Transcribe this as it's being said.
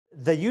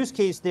the use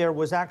case there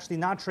was actually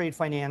not trade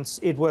finance.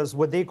 It was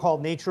what they call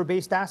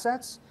nature-based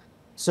assets.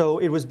 So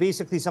it was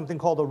basically something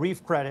called a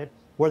reef credit,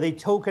 where they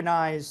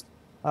tokenized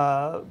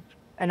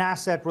an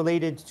asset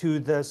related to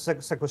the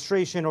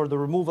sequestration or the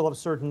removal of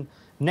certain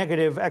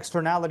negative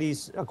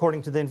externalities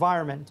according to the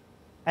environment.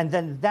 And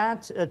then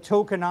that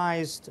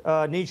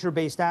tokenized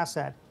nature-based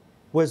asset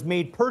was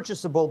made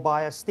purchasable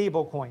by a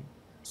stable coin.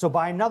 So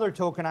by another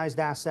tokenized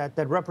asset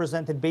that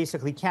represented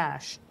basically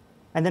cash.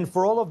 And then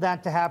for all of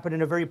that to happen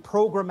in a very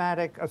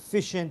programmatic,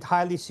 efficient,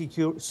 highly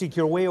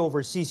secure way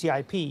over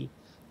CCIP,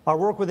 our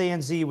work with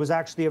ANZ was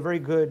actually a very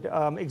good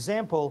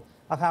example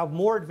of how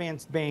more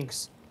advanced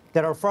banks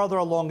that are farther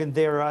along in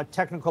their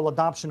technical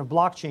adoption of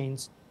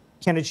blockchains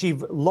can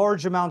achieve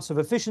large amounts of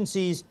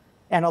efficiencies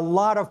and a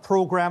lot of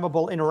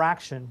programmable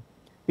interaction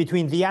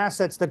between the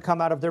assets that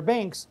come out of their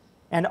banks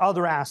and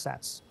other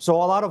assets. So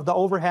a lot of the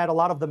overhead, a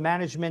lot of the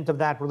management of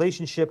that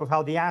relationship of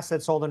how the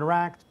assets all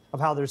interact,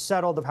 of how they're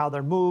settled, of how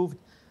they're moved,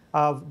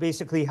 of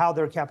basically how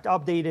they're kept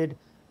updated,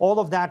 all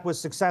of that was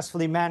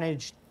successfully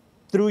managed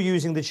through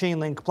using the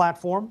Chainlink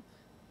platform.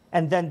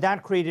 And then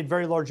that created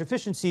very large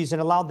efficiencies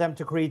and allowed them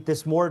to create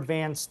this more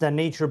advanced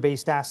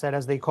nature-based asset,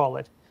 as they call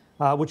it,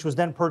 which was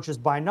then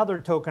purchased by another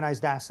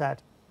tokenized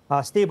asset,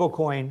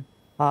 stablecoin.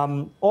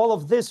 All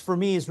of this, for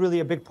me, is really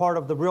a big part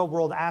of the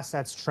real-world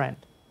assets trend.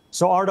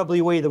 So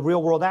RWA, the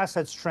real-world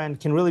assets trend,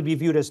 can really be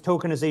viewed as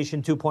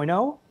tokenization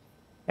 2.0.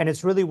 And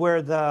it's really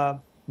where the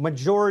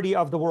majority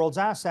of the world's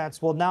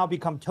assets will now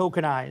become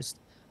tokenized,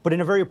 but in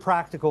a very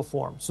practical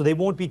form. So we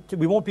won't be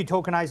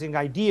tokenizing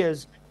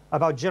ideas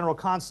about general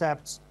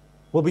concepts.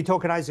 We'll be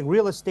tokenizing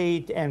real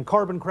estate and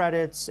carbon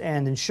credits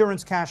and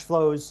insurance cash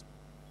flows,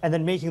 and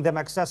then making them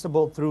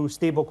accessible through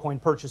stablecoin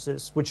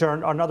purchases, which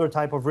are another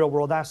type of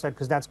real-world asset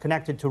because that's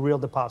connected to real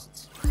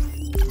deposits.